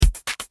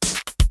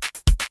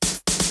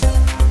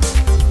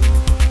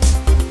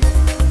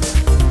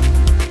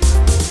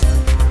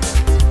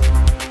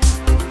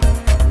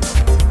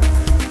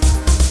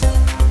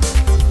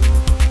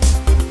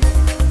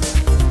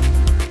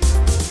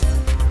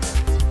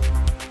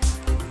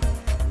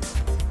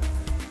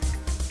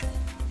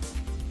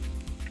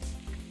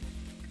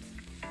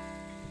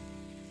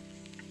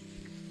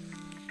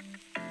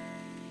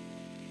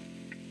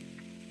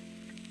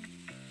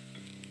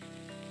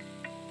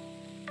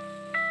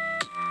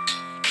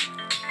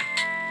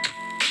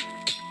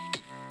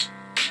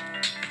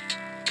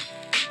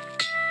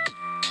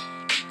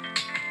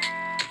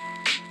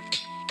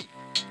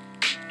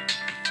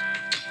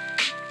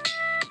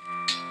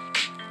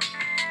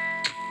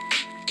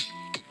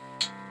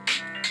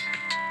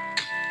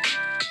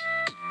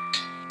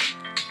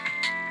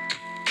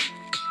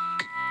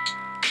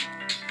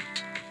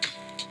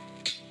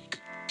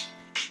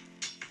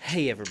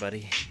Hey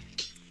everybody,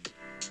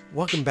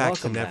 Welcome back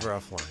Welcome to back. Never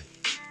Offline.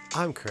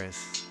 I'm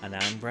Chris. and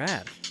I'm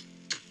Brad.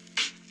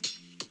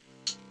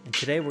 And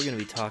today we're going to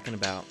be talking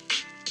about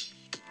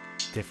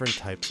Different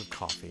types of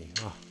coffee.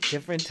 Oh,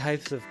 different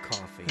types of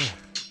coffee.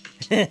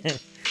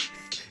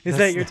 Is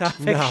that your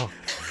topic? No.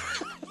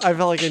 I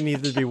felt like it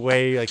needed to be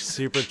way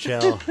super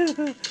chill. We're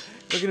going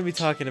to be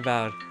talking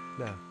about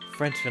No.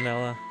 French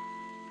vanilla,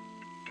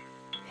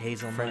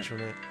 hazelnut, French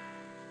vanilla.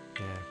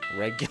 Yeah.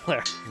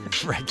 regular,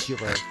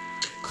 Regular.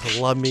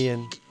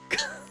 Colombian.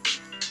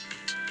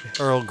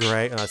 Earl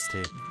Grey. Oh, that's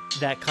tea.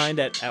 that kind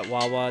at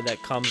Wawa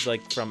that comes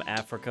like from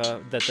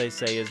Africa that they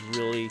say is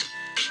really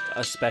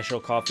a special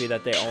coffee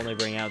that they only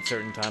bring out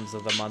certain times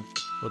of the month.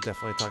 We'll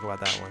definitely talk about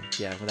that one.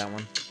 Yeah, with that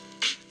one.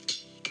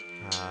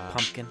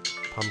 Pumpkin.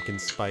 Pumpkin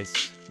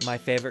spice. My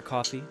favorite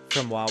coffee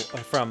from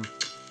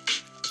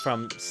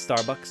from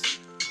Starbucks.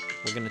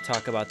 We're gonna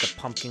talk about the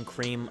pumpkin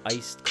cream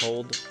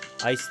cold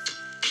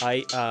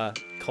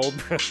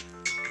brew.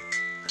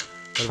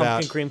 What Pumpkin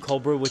about cream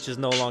cold brew, which is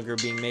no longer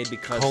being made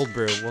because cold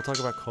brew? We'll talk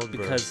about cold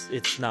brew. because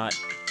it's not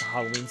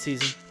Halloween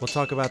season. We'll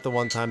talk about the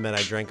one time that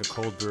I drank a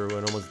cold brew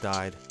and almost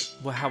died.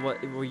 Well,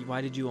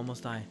 why did you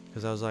almost die?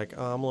 Because I was like,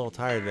 oh, I'm a little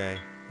tired today.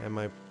 And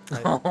my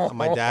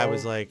dad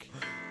was like,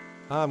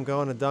 oh, I'm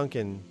going to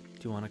Dunkin'.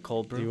 Do you want a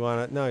cold brew? Do you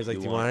want to? No, he's like,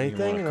 do you want you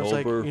anything? want a And I was cold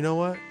like, brew? you know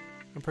what?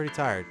 I'm pretty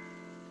tired.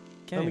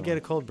 Let me get a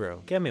one. cold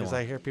brew. Get me Because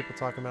one. I hear people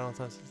talking about it all the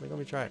time. So it's like, let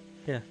me try it.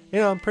 Yeah. You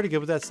know, I'm pretty good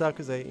with that stuff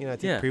because I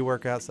take Yeah.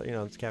 pre-workouts. So,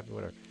 it's caffeine,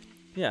 whatever.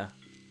 Yeah.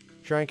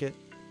 Drank it.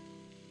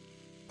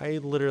 I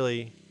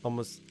literally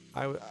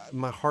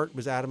my heart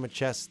was out of my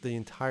chest the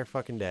entire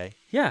fucking day.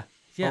 Yeah.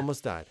 Yeah.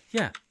 Almost died.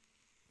 Yeah.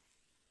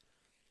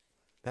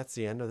 That's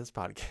the end of this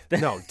podcast.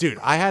 No, dude,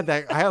 I had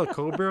a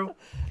cold brew.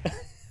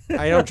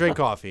 I don't drink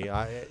coffee.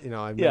 I've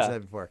mentioned Yeah.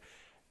 that before.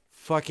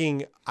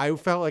 I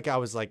felt like I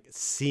was like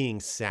seeing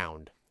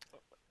sound.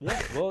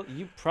 Yeah. Well,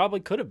 you probably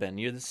could have been.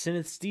 You're the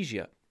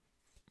synesthesia.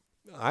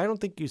 I don't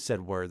think you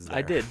said words there.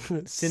 I did.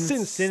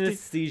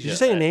 Synesthesia. Did you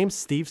say your name?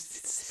 Steve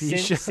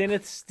Specia?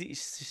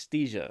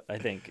 Synesthesia, I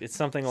think. It's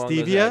something along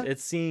Stevia? those lines.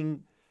 It's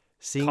seeing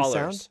Seeing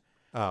colors.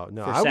 sound? Oh,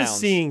 no. For I was sounds.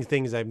 seeing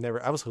things I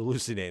was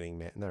hallucinating,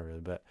 man. Not really,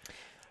 but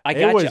I it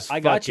got you. was I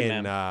got you,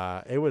 fucking,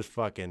 man. it was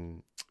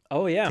fucking,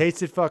 Oh, yeah.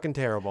 tasted fucking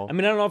terrible. I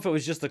mean, I don't know if it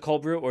was just the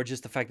cold brew or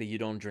just the fact that you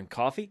don't drink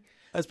coffee.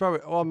 That's probably,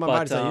 my but,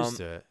 body's not used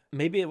to it.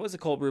 Maybe it was a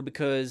cold brew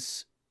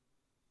because...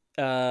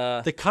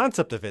 The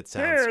concept of it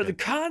sounds the good.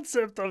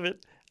 concept of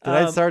it. Did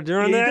I start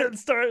doing you that? did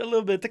start a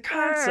little bit. The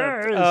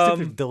concept.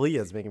 Stupid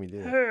Delia's making me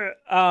do that.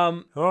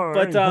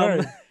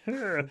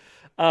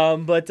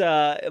 But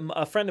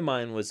a friend of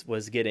mine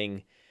was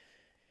getting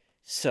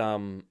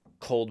some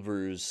cold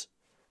brews.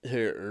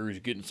 He's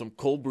getting some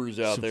cold brews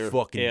out Some there.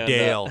 fucking And,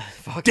 Dale.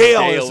 fucking Dale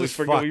Dale. is We his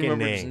forgot. We fucking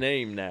remember his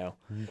name. name now.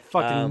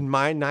 Fucking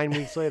 9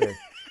 weeks later.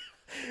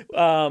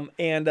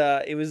 And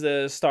it was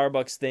a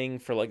Starbucks thing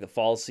for like the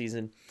fall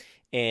season,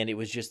 and it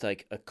was just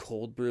like a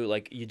cold brew.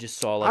 Like you just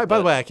saw like. By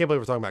the way, I can't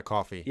believe we're talking about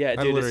coffee. Yeah, I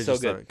dude, it's literally so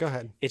just good. started- Go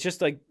ahead. It's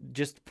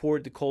just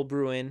poured the cold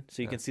brew in,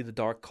 so you can see the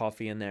dark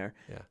coffee in there.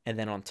 Yeah. And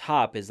then on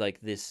top is like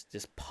this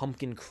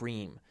pumpkin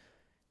cream,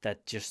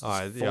 that just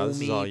Oh, this yeah,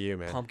 this is all foamy you,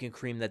 man. pumpkin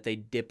cream that they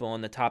dip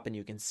on the top, and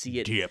you can see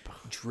it Dip.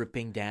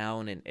 dripping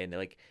down, and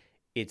like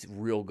it's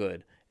real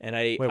good. And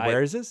Wait,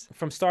 where is this?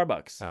 from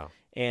Starbucks? Oh.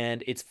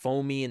 And it's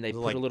foamy, and they Is it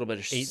put like a little bit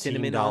of $18?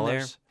 cinnamon on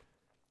there.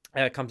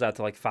 It comes out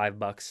to like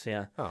 $5.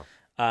 Yeah. Oh.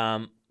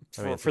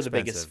 It's For the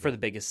biggest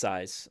expensive.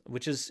 size,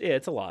 which is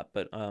it's a lot,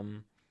 but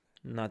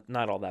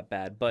not all that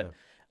bad. But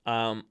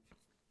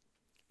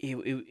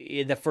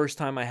the first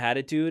time I had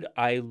it, dude,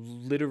 I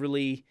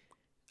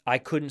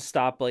couldn't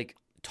stop like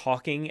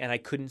talking, and I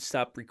couldn't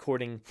stop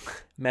recording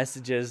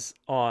messages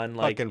on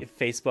like Fucking-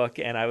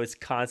 Facebook, and I was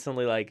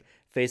constantly like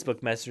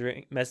Facebook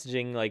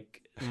messaging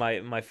like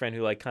my friend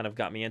who like kind of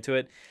got me into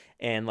it,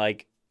 and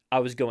like I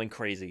was going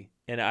crazy,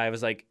 and I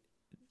was like,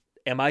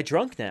 am I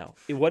drunk now?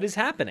 What is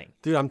happening?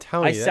 Dude, I'm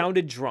telling I you.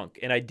 sounded drunk,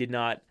 and I did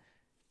not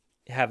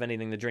have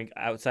anything to drink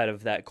outside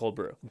of that cold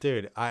brew.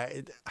 Dude,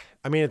 I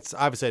mean, it's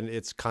obviously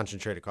it's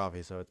concentrated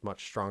coffee, so it's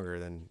much stronger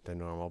than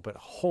normal. But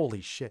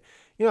holy shit,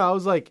 I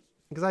was like,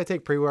 because I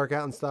take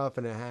pre-workout and stuff,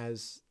 and it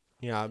has,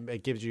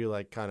 it gives you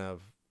like kind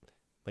of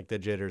like the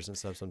jitters and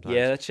stuff sometimes.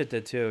 Yeah, that shit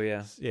did too.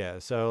 Yeah. Yeah.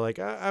 So like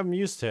I'm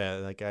used to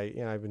it. Like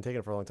I've been taking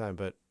it for a long time,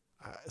 but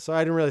so I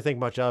didn't really think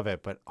much of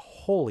it. But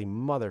holy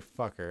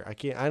motherfucker, I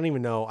don't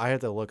even know. I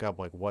had to look up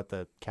like what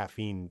the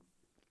caffeine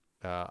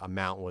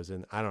amount was,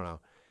 and I don't know.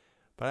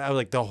 But I was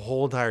like the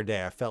whole entire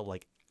day, I felt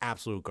like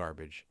absolute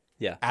garbage.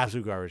 Yeah.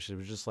 Absolute garbage. It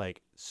was just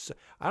like,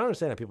 I don't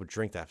understand how people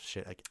drink that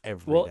shit like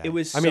every day. Well, it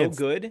was it's-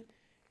 good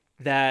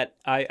that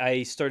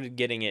I started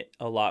getting it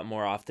a lot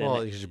more often.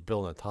 Well, you're just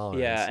building a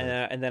tolerance.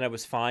 yeah, and then I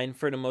was fine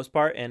for the most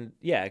part, and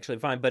yeah, actually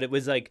fine. But it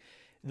was like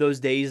those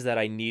days that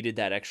I needed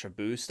that extra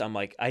boost. I'm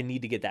like, I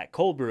need to get that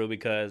cold brew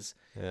because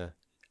yeah.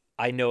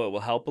 I know it will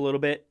help a little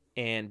bit.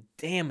 And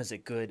damn, is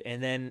it good?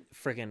 And then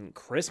freaking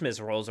Christmas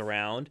rolls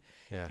around,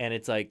 Yeah. and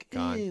it's like,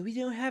 Gone. we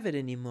don't have it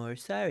anymore.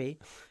 Sorry.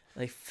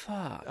 Like,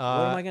 fuck. What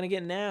am I gonna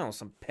get now?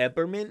 Some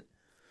peppermint?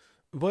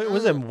 what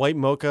was it? White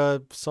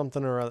mocha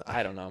something or other?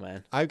 I don't know,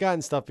 man. I've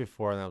gotten stuff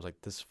before, and I was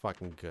like, "This is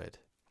fucking good."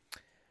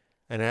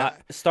 And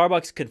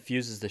Starbucks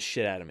confuses the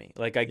shit out of me.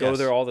 Like I go yes.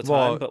 there all the time,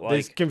 Well, but they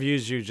like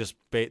confuse you just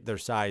their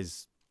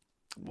size.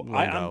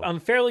 I'm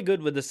fairly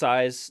good with the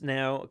size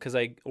now because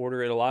I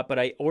order it a lot. But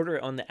I order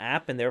it on the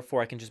app, and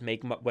therefore I can just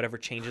make whatever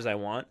changes I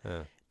want.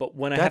 Yeah. But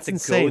when I That's have to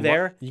insane. go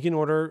there You can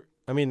order.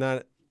 I mean,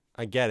 not.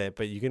 I get it,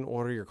 but you can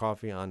order your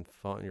coffee on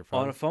your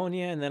phone. on a phone,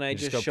 yeah, and then I You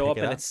just just go show pick up it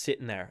and up? it's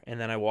sitting there, and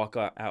then I walk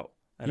out.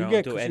 I You don't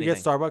get do you anything.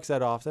 get Starbucks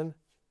that often?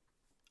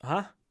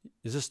 Huh?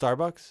 Is this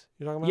Starbucks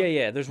you're talking about?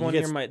 Yeah. There's You one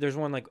get near my. There's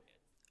one like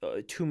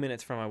 2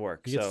 minutes from my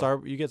work. You so.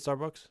 get you get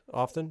Starbucks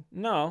often?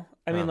 No,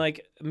 I mean Oh.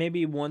 like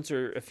maybe once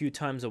or a few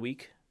times a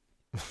week.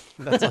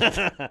 That's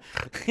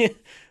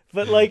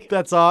But like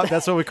that's all.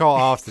 That's what we call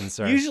often,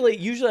 sir. usually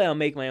I'll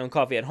make my own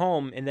coffee at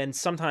home, and then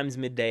sometimes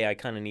midday I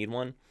kind of need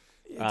one.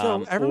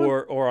 So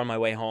everyone, or on my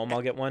way home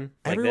I'll get one.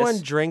 Like everyone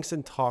this. drinks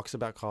and talks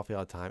about coffee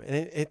all the time, and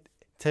it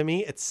to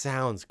me it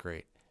sounds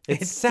great. It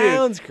Dude,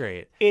 sounds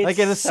great. it's like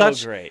it is so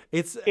such. great.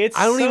 It's It's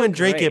I don't so even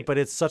drink great. it, but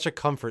it's such a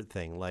comfort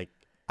thing. Like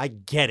I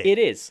get it. It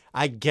is.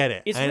 I get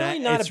it. It's And really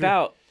not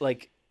about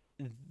like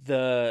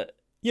the.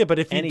 Yeah, but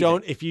if you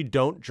anything. if you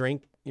don't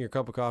drink your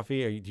cup of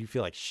coffee, or do you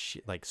feel like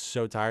shit, like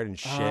so tired and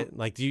shit?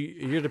 Like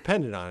you're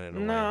dependent on it in a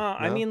way. No,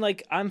 I mean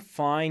like I'm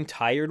fine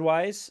tired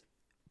wise,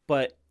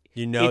 but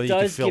you know it that you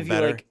can does feel give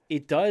better. you like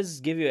it does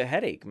give you a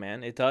headache,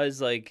 man. It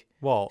does like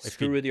well, if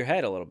screw you with your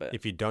head a little bit.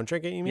 if you don't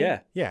drink it, you mean? Yeah.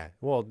 Yeah.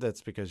 Well,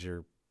 that's because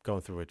you're going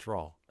through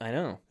withdrawal. I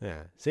know.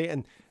 Yeah. See,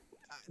 and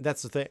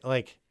that's the thing.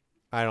 Like,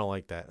 I don't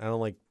like that. I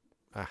don't like.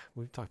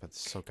 We've talked about this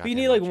so goddamn But you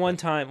need like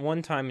much,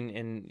 one time,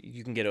 and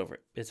you can get over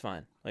it. It's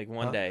fine. Like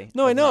one day.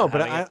 No, I of know, not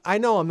but having it. I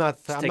know I'm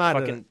not. take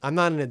fucking I'm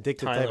not an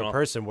addicted type Tylenol. of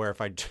person where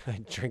if I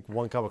drink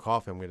one cup of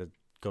coffee, I'm gonna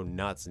go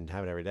nuts and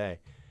have it every day.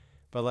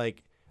 But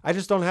like, I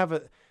just don't have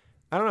it.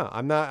 I don't know.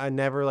 I'm not. I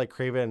never like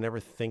crave it. I never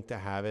think to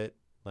have it.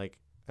 Like,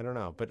 I don't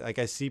know. But like,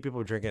 I see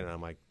people drink it, and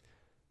I'm like,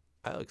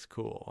 that looks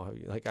cool.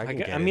 Like, I can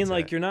get I mean, into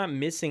like it. you're not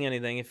missing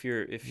anything if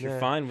you're Yeah.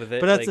 fine with it.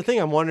 But that's like, the thing.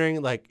 I'm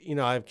wondering, like,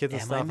 I have kids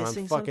and Am I stuff, and I'm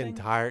missing fucking something?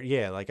 tired.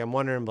 Yeah, like, I'm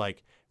wondering,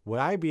 like, would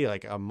I be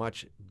like a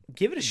much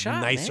Give it a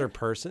shot. nicer man.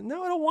 person?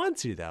 No, I don't want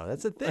to though.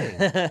 That's the thing.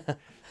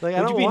 Like,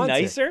 I Would don't you be want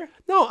to. nicer?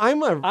 No,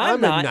 I'm a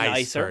not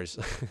nice nicer.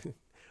 person.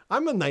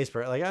 I'm a nice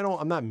person. Like,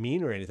 I'm not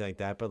mean or anything like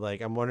that. But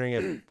like, I'm wondering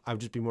if I would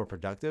just be more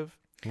productive,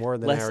 more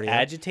than I Less already am.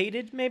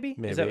 agitated, maybe.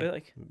 Maybe. Is that what,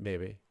 like?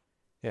 Maybe.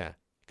 Yeah,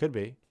 could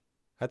be.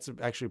 That's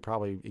actually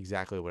probably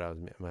exactly what I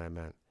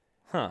meant.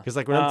 Huh? Because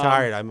like when I'm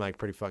tired, I'm like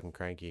pretty fucking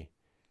cranky.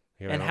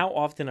 Like, I And don't- how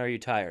often are you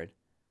tired?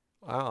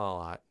 a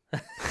lot.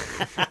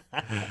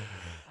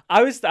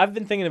 I've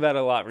been thinking about it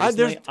a lot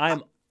recently.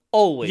 I'm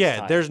always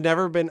tired. There's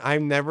never been. I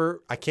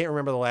can't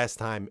remember the last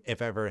time,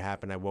 if ever it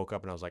happened, I woke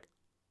up and I was like,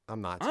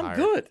 I'm not tired. I'm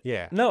good.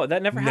 Yeah. No,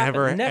 that never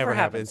happened. Never ever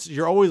happens. happens.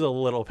 You're always a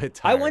little bit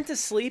I tired. went to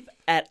sleep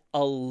at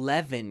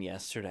 11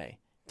 yesterday,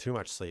 Too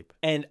much sleep.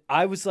 and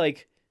I was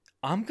like,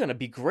 I'm gonna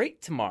be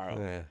great tomorrow.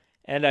 Yeah.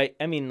 And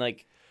I mean,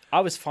 like,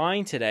 I was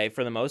fine today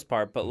for the most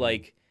part, but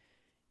like,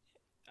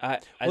 Well,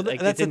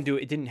 like, that's it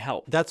didn't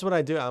help. That's what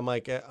I do. I'm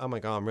like, oh,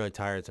 I'm really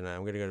tired tonight.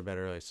 I'm gonna go to bed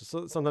early.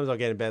 So sometimes I'll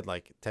get in bed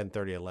like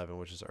 10:30, 11,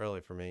 which is early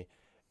for me.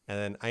 And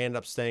then I end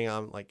up staying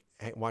on like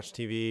watch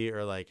TV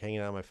or like hanging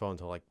out on my phone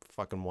until like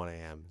fucking 1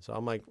 a.m. So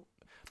I'm like,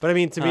 but I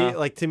mean to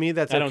me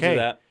that's I don't okay.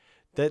 do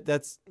that.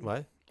 That's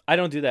what? I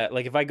don't do that.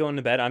 Like, if I go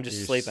into bed, I'm just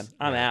You're sleeping.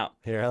 I'm yeah. out.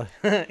 Here.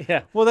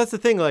 Yeah. Well, that's the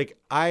thing. Like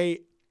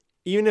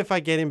even if I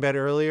get in bed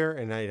earlier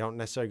and I don't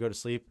necessarily go to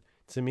sleep,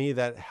 to me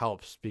that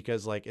helps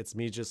because like it's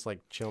me just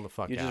like chilling the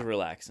fuck You're out. just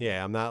relaxing.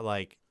 Yeah, I'm not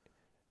like,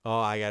 oh,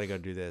 I got to go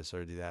do this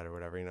or do that or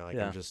whatever. Like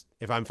Yeah. I'm just,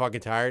 if I'm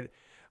fucking tired,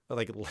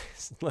 like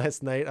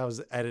last night I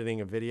was editing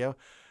a video.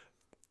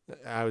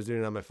 I was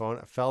doing it on my phone.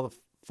 I fell the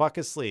fuck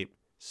asleep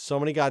so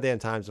many goddamn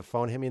times. The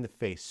phone hit me in the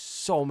face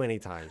so many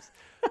times.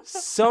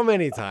 So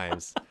many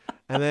times.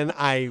 And then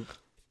I,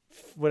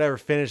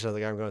 finished. I was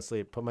like, I'm going to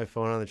sleep. Put my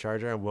phone on the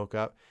charger. I woke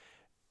up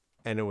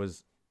and it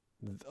was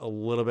a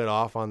little bit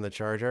off on the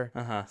charger.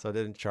 Uh-huh. So it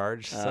didn't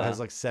charge. So I was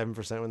like 7%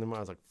 when the I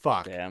was like,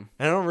 fuck. Damn.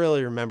 And I don't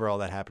really remember all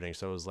that happening.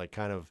 So it was like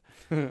kind of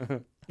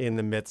in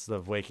the midst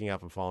of waking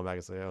up and falling back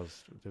asleep.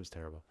 It was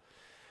terrible.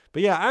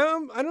 But yeah,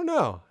 I don't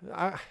know.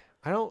 I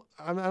don't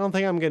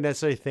think I'm gonna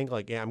necessarily think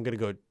like, yeah, I'm gonna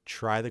go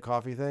try the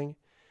coffee thing.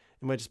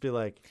 It might just be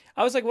like,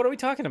 I was like, what are we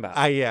talking about?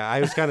 I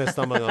was kind of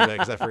stumbling on it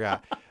because I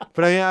forgot.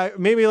 But I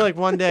mean, maybe like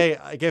one day,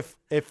 like if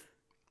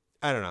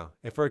I don't know,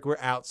 if we're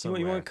out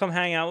somewhere. you want to come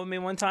hang out with me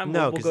one time?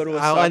 No, we'll go to a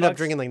I'll end up Starbucks?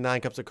 drinking like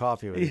 9 cups of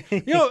coffee with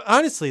you.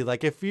 Honestly,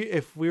 like if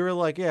we were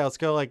like, yeah, let's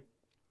go like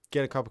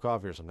get a cup of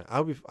coffee or something.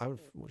 I would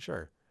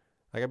sure,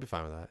 like I'd be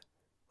fine with that.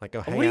 Like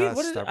go hang out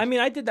at Starbucks. I mean,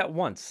 I did that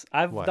once.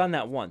 I've What? done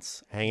that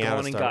once. Hang out at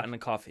Gone and Starbucks? gotten a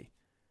coffee.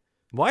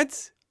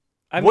 What?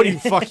 I What are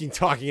mean- you fucking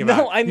talking about?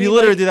 No, I mean, you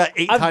literally like,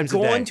 do that 8 I've times a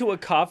day. gone to a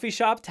coffee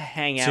shop to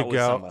hang out to with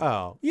go. someone.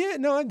 Oh, yeah,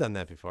 no, I've done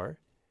that before.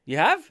 You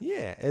have?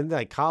 Yeah, and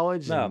like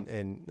college No.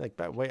 and like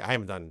but wait, I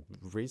haven't done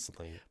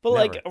recently. But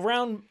Never. like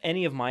around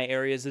any of my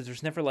areas,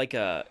 there's never like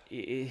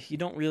you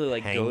don't really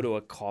like go Hang. to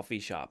a coffee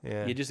shop.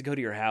 Yeah. You just go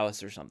to your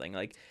house or something.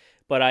 Like,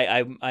 but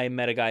I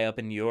met a guy up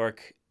in New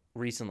York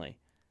recently.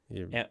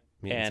 You Yeah,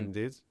 meeting and- some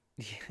dudes?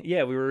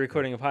 Yeah, we were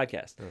recording a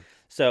podcast. Oh.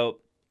 So,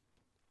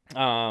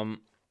 Well,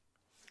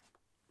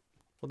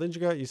 didn't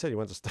you go? You said you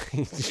went to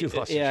study. You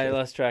lost your yeah, I shit.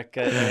 lost track.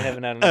 I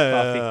haven't had enough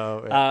coffee.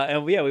 Oh, yeah.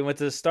 And yeah, we went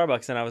to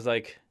Starbucks, and I was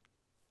like,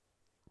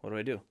 "What do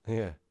I do?"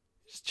 Yeah.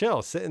 Just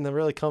chill. Sit in the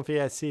really comfy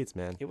ass seats,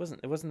 man. It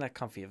wasn't that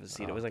comfy of a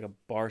seat. It Oh. was like a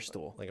bar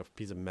stool. Like a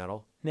piece of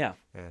metal. Yeah.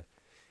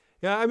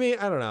 Yeah, I mean,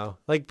 I don't know.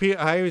 Like,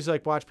 I always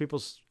like watch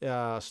people's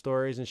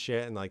stories and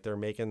shit, and like they're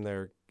making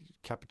their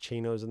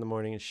cappuccinos in the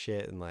morning and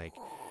shit, and like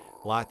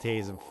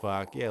lattes and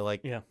fuck. Yeah,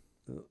 like Yeah.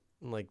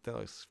 like that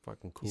looks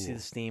fucking cool. You see the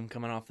steam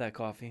coming off that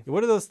coffee?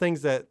 What are those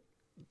things that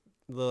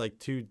the like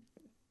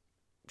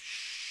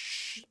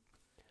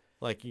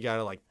like you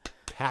gotta like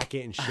pack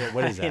it and shit?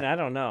 What is I mean, that? I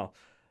don't know.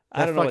 I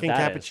That don't know what fucking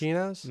that is.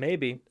 cappuccinos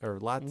Maybe or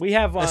latte? we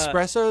have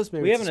espressos.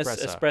 Maybe we have it's an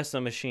espresso.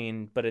 espresso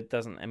machine, but it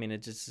doesn't. I mean,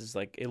 it just is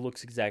like it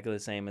looks exactly the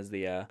same as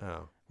the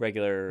Oh,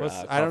 regular. I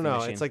don't coffee know.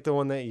 machine. It's like the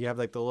one that you have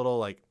like the little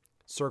like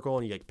circle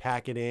and you like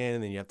pack it in,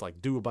 and then you have to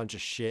like do a bunch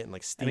of shit and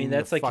like I steam. mean,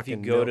 that's the like if you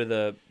fucking go milk. to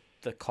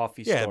the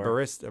coffee Yeah, store.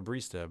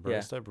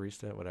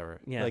 barista, whatever.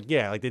 Yeah. Like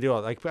like they do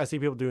all like I see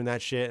people doing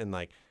that shit and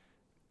like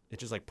it's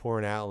just like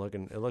pouring out,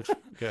 looking. It looks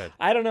good.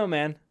 I don't know,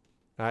 man.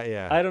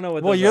 Yeah. I don't know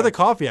what. Well, those you're are. the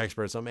coffee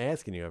expert, so I'm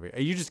asking you over here.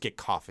 You just get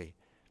coffee,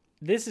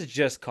 This is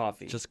just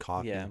coffee. just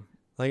coffee. Yeah.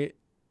 Like,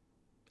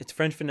 It's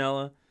French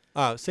vanilla.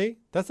 oh, see,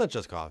 that's not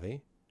just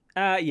coffee.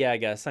 Yeah, I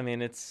guess. I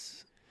mean,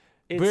 it's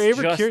But you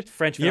ever just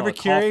French You vanilla ever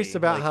curious coffee.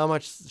 about Like, how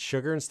much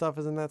sugar and stuff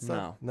is in that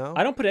stuff? No.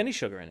 I don't put any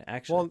sugar in it.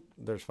 Actually, Well,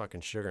 there's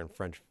fucking sugar and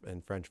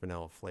French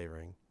vanilla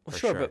flavoring. Well, for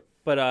sure,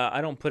 but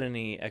I don't put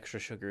any extra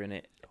sugar in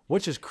it.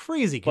 which is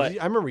crazy because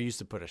But- I remember you used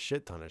to put a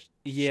shit ton of.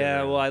 Yeah,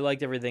 sugar well, in. I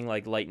liked everything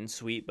like light and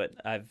sweet, but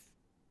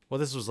Well,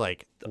 this was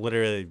like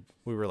literally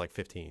we were like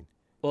 15.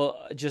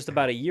 just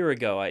about a year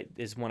ago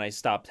is when I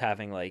stopped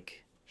having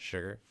like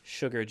Sugar.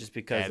 sugar just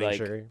because Adding like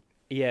sugar.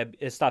 yeah,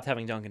 it stopped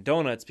having Dunkin'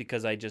 Donuts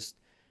because I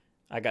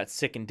got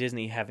sick in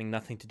Disney having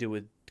nothing to do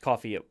with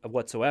coffee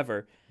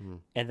whatsoever,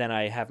 and then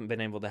I haven't been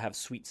able to have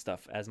sweet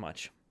stuff as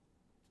much.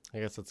 I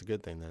guess that's a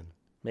good thing then.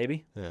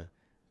 Maybe, Yeah.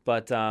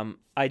 but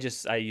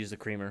I use the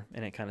creamer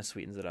and it kind of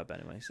sweetens it up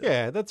anyway. So.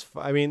 Yeah, that's.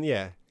 I mean,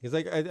 yeah, because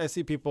like I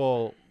see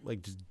people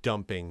like just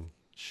dumping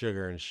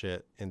sugar and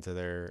shit into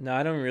their. No,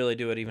 I don't really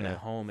do it even Yeah. at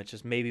home. It's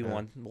just maybe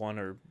one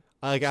or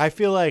Like I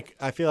feel like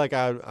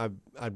I'd